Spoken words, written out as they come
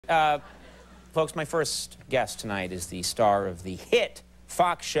Folks, my first guest tonight is the star of the hit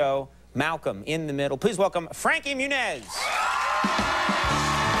Fox show, Malcolm in the Middle. Please welcome Frankie Muniz.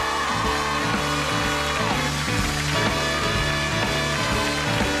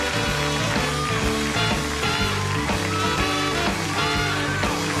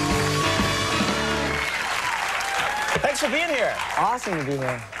 Thanks for being here. Awesome to be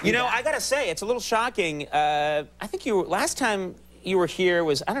here. You know, I gotta say, it's a little shocking. I think last time you were here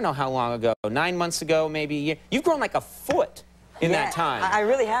was, I don't know how long ago, 9 months ago, maybe. You've grown like a foot in that time. I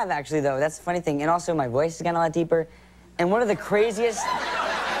really have, actually, though. That's the funny thing. And also, my voice has gotten a lot deeper. And one of the craziest...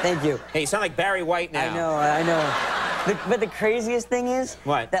 Thank you. Hey, you sound like Barry White now. I know. But the craziest thing is...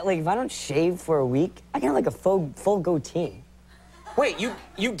 What? That, like, if I don't shave for a week, I get, like, a full goatee. Wait,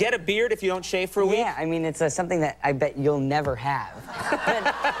 you get a beard if you don't shave for a week? Yeah, I mean, it's something that I bet you'll never have.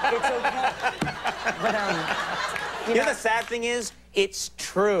 But it's okay. But, you know, the sad thing is, it's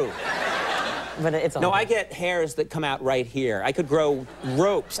true. But it's all No, good. I get hairs that come out right here. I could grow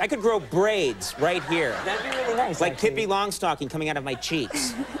ropes. I could grow braids right here. That'd be really nice, like actually. Pippi Longstocking coming out of my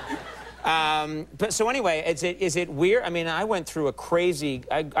cheeks. But so anyway, is it weird? I mean, I went through a crazy.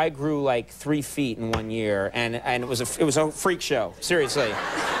 I grew like 3 feet in 1 year, and it was a freak show. Seriously.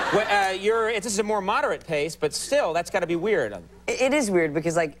 This is a more moderate pace, but still, that's got to be weird. It is weird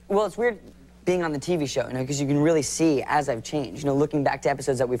because, like, well, it's weird being on the TV show, you know, because you can really see as I've changed. You know, looking back to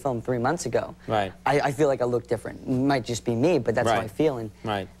episodes that we filmed 3 months ago, right? I feel like I look different. It might just be me, but that's how I feel. And,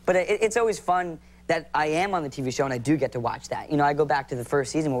 but it's always fun that I am on the TV show and I do get to watch that. You know, I go back to the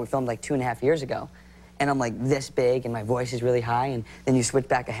first season where we filmed like 2.5 years ago, and I'm like this big and my voice is really high, and then you switch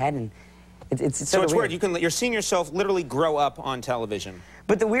back ahead and it's so it's weird. You're seeing yourself literally grow up on television.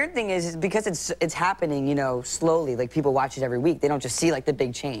 But the weird thing is because it's happening, you know, slowly. Like, people watch it every week. They don't just see, like, the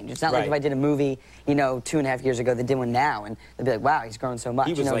big change. It's not like if I did a movie, you know, 2.5 years ago, they did one now, and they'd be like, wow, he's grown so much.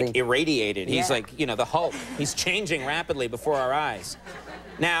 He was, like, irradiated. Yeah. He's like, you know, the Hulk. He's changing rapidly before our eyes.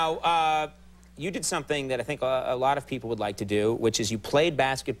 Now, you did something that I think a lot of people would like to do, which is you played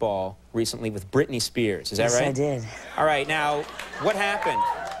basketball recently with Britney Spears. Is that right? Yes, I did. All right, now, what happened?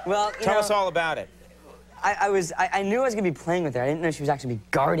 Well, Tell us all about it. I knew I was going to be playing with her. I didn't know she was actually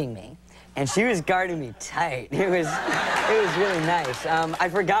guarding me. And she was guarding me tight. It was really nice. I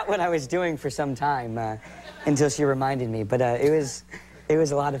forgot what I was doing for some time until she reminded me. But it was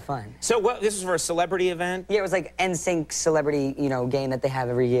a lot of fun. So this was for a celebrity event? Yeah, it was like NSYNC celebrity, you know, game that they have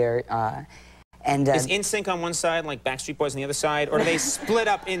every year. Is NSYNC on one side, like Backstreet Boys on the other side, or do they split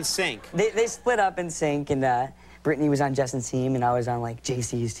up NSYNC? They split up NSYNC, and Britney was on Justin's team, and I was on, like,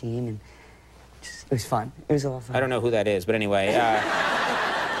 JC's team, and it was fun. It was a lot of fun. I don't know who that is, but anyway,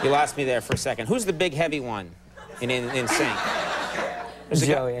 you lost me there for a second. Who's the big heavy one in NSYNC?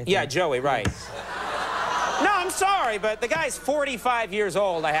 Joey, I think. Yeah, Joey, right. No, I'm sorry, but the guy's 45 years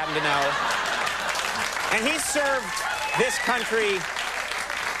old, I happen to know. And he served this country.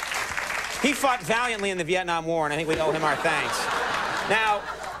 He fought valiantly in the Vietnam War, and I think we owe him our thanks. Now,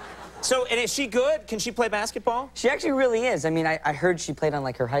 and is she good? Can she play basketball? She actually really is. I mean, I heard she played on,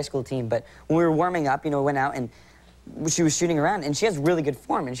 like, her high school team, but when we were warming up, you know, went out and she was shooting around, and she has really good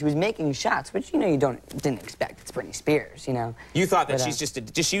form, and she was making shots, which, you know, you didn't expect. It's Britney Spears, you know. You thought that she's just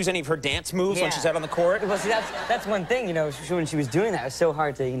she use any of her dance moves when she's out on the court? Well, see, that's one thing, you know, when she was doing that, it was so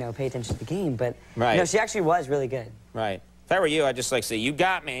hard to, you know, pay attention to the game, but, you know, she actually was really good. Right. If I were you, I'd just, like, say, you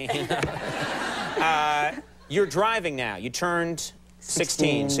got me. You're driving now. You turned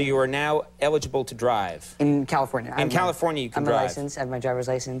 16, so you are now eligible to drive. In California. In California, you can drive. I have my license. I have my driver's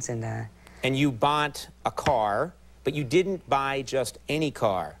license, and you bought a car, but you didn't buy just any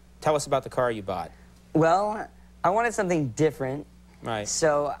car. Tell us about the car you bought. Well, I wanted something different. Right.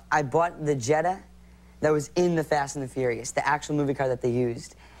 So I bought the Jetta that was in the Fast and the Furious, the actual movie car that they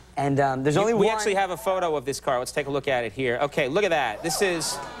used. And there's only one... We actually have a photo of this car. Let's take a look at it here. Okay, look at that. This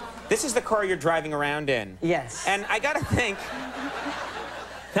is the car you're driving around in. Yes. And I gotta think,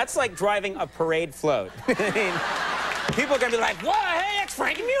 that's like driving a parade float. I mean, people are gonna be like, whoa, hey, that's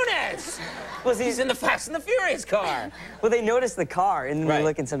Frankie Muniz! Well, he's in the Fast and the Furious car. Well, they notice the car, and then they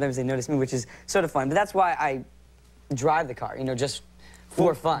look, and sometimes they notice me, which is sort of fun. But that's why I drive the car, you know, just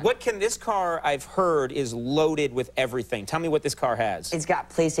for fun. This car, I've heard, is loaded with everything. Tell me what this car has. It's got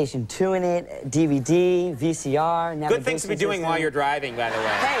PlayStation 2 in it, DVD, VCR, navigation Good things to be doing while you're driving, by the way.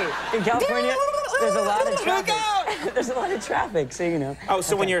 Hey, in California, there's a lot of traffic. There's a lot of traffic, so, you know. Oh,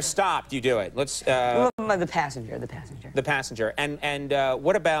 so when you're stopped, you do it. Let's... the passenger. The passenger. And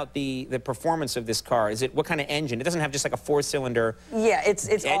what about the performance of this car? What kind of engine? It doesn't have just like a 4-cylinder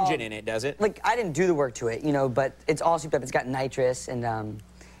engine in it, does it? Like, I didn't do the work to it, you know, but it's all souped up. It's got nitrous, and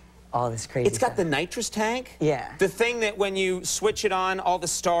all this crazy It's got stuff. the nitrous tank? Yeah. The thing that when you switch it on, all the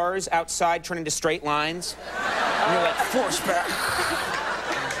stars outside turn into straight lines? And you're like, force back.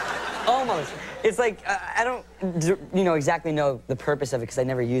 Almost. It's like, I don't, exactly know the purpose of it because I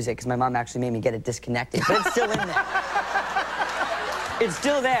never use it because my mom actually made me get it disconnected, but it's still in there. It's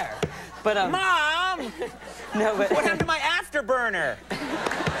still there. But, Mom! No, but... What happened to my afterburner?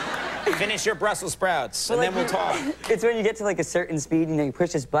 Finish your Brussels sprouts, and then we'll talk. It's when you get to like a certain speed, you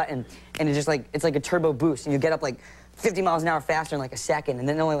push this button, and it's just like, it's like a turbo boost, and you get up like 50 miles an hour faster in like a second, and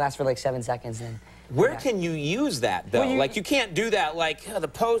then it only lasts for like 7 seconds. And where can you use that, though? Well, like, you can't do that, like,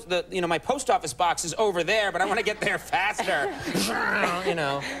 my post office box is over there, but I want to get there faster,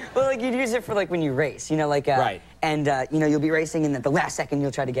 Well, like, you'd use it for, like, when you race, Right. And, you'll be racing, and at the last second,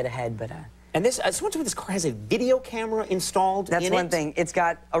 you'll try to get ahead, but, And this, someone told me this car has a video camera installed in it? That's one thing. It's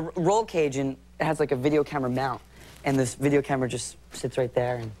got a roll cage, and it has, like, a video camera mount, and this video camera just sits right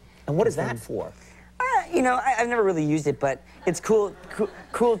there. And what is that for? I've never really used it, but it's cool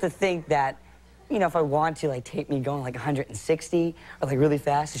to think that, if I want to, like, tape me going, like, 160 or, like, really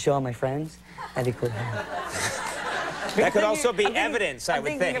fast to show all my friends, that'd be cool. That could also be evidence, I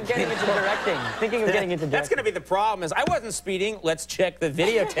would think. Thinking of getting into directing. That's going to be the problem, is I wasn't speeding. Let's check the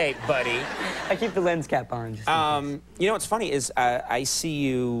videotape, buddy. I keep the lens cap on. Just what's funny is I see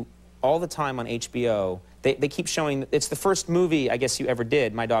you all the time on HBO. They keep showing, it's the first movie, I guess, you ever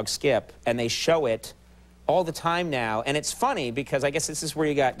did, My Dog Skip, and they show it all the time now. And it's funny because I guess this is where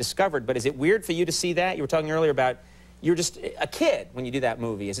you got discovered, but is it weird for you to see that? You were talking earlier about you're just a kid when you do that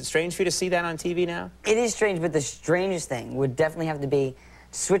movie. Is it strange for you to see that on TV now? It is strange, but the strangest thing would definitely have to be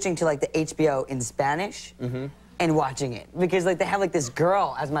switching to, like, the HBO in Spanish and watching it. Because, like, they have, like, this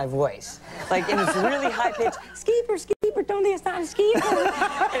girl as my voice. Like, and it's really high-pitched, Skeeper, Skeeper, ¿dónde está Skeeper?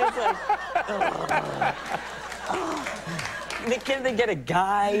 And it's like, Can they get a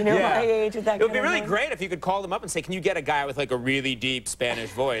guy, my age with that It would be really great if you could call them up and say, can you get a guy with, like, a really deep Spanish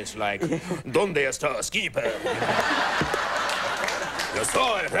voice, like, ¿Dónde está Skipper? Yo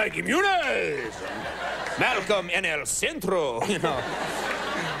soy Frankie Muniz. Malcolm en el centro,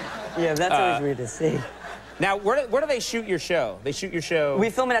 Yeah, that's always weird to see. Now, where do they shoot your show? They shoot your show...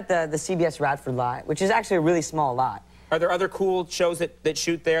 We film it at the CBS Radford lot, which is actually a really small lot. Are there other cool shows that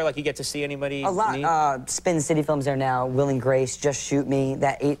shoot there? Like, you get to see anybody? A lot. Spin City Films there now. Will and Grace, Just Shoot Me,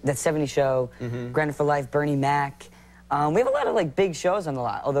 that 70 show, Grounded for Life, Bernie Mac. We have a lot of, like, big shows on the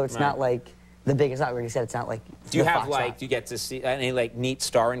lot, although it's not, like, the biggest lot. Like you said, it's not, like, do you have, like, do you get to see any, like, neat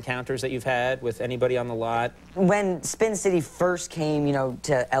star encounters that you've had with anybody on the lot? When Spin City first came,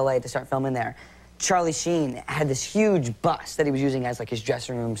 to L.A. to start filming there, Charlie Sheen had this huge bus that he was using as, like, his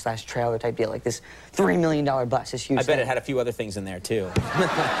dressing room / trailer type deal, like this $3 million bus, this huge thing. I bet it had a few other things in there, too.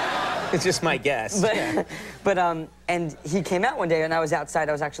 It's just my guess. And he came out one day, and I was outside.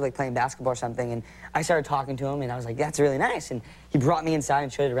 I was actually, like, playing basketball or something, and I started talking to him, and I was like, that's really nice. And he brought me inside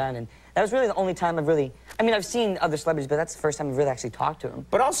and showed it around, and that was really the only time I've really... I mean, I've seen other celebrities, but that's the first time I've really actually talked to him.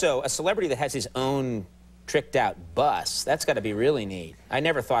 But also, a celebrity that has his own tricked-out bus, that's got to be really neat. I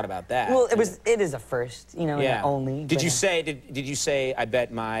never thought about that. Well, it is a first, and only. Did you say, I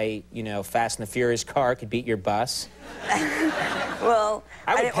bet my, Fast and the Furious car could beat your bus? Well,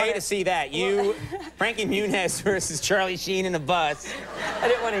 I would pay to see that. You, Frankie Muniz versus Charlie Sheen in a bus. I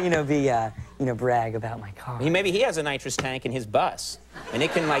didn't want to, brag about my car. Maybe he has a nitrous tank in his bus, and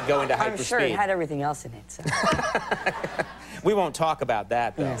it can, like, go into hyperspeed. I'm sure it had everything else in it, so. We won't talk about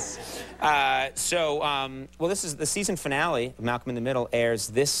that, though. Yes. Well, this is the season finale of Malcolm in the Middle airs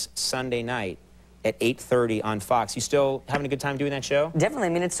this Sunday night at 8:30 on Fox. You still having a good time doing that show? Definitely. I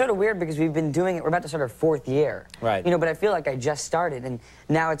mean, it's sort of weird because we've been doing it. We're about to start our 4th year. Right. But I feel like I just started, and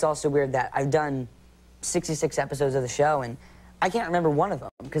now it's also weird that I've done 66 episodes of the show, and I can't remember one of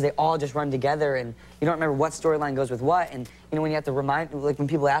them because they all just run together, and you don't remember what storyline goes with what. And when you have to remind, like, when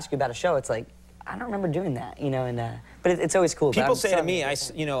people ask you about a show, it's like, I don't remember doing that, but it's always cool. People say to me,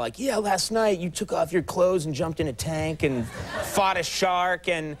 like, yeah, last night you took off your clothes and jumped in a tank and fought a shark,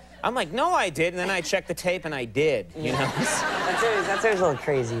 and I'm like, no, I did, and then I checked the tape and I did, That's always a little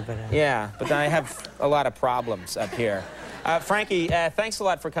crazy, but... Yeah, but I have a lot of problems up here. Frankie, thanks a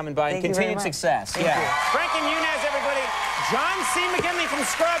lot for coming by, and continued success. Thank you. Frankie Muniz, everybody. John C. McGinley from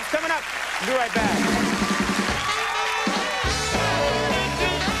Scrubs coming up. We'll be right back.